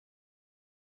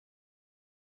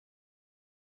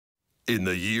In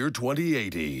the year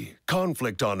 2080,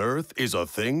 conflict on Earth is a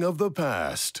thing of the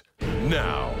past.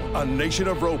 Now, a nation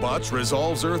of robots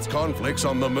resolves Earth's conflicts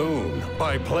on the moon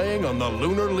by playing on the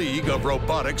Lunar League of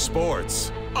Robotic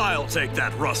Sports. I'll take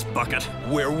that rust bucket.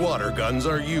 Where water guns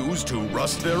are used to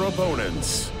rust their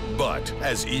opponents. But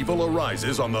as evil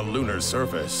arises on the lunar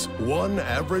surface, one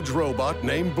average robot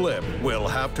named Blip will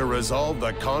have to resolve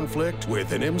the conflict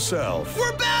within himself.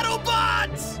 We're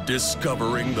BattleBots!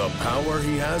 Discovering the power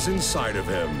he has inside of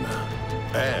him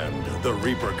and the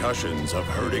repercussions of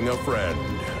hurting a friend.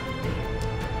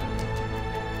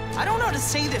 I don't know how to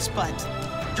say this, but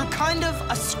you're kind of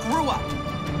a screw-up.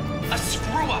 A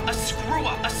screw-up, a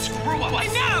screw-up, a screw-up.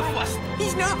 Enough!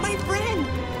 He's not my friend!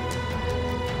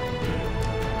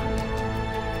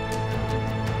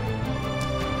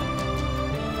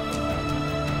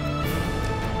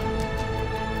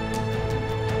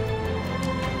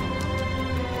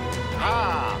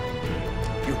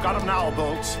 You've got him now,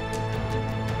 Bolts.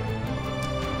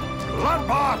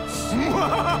 Bloodbots!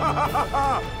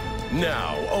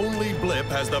 Now, only Blip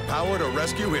has the power to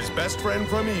rescue his best friend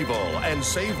from evil and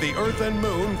save the Earth and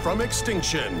Moon from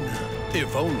extinction.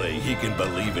 If only he can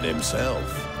believe in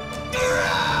himself.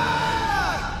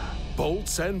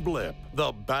 Bolts and Blip,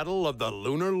 the Battle of the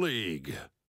Lunar League.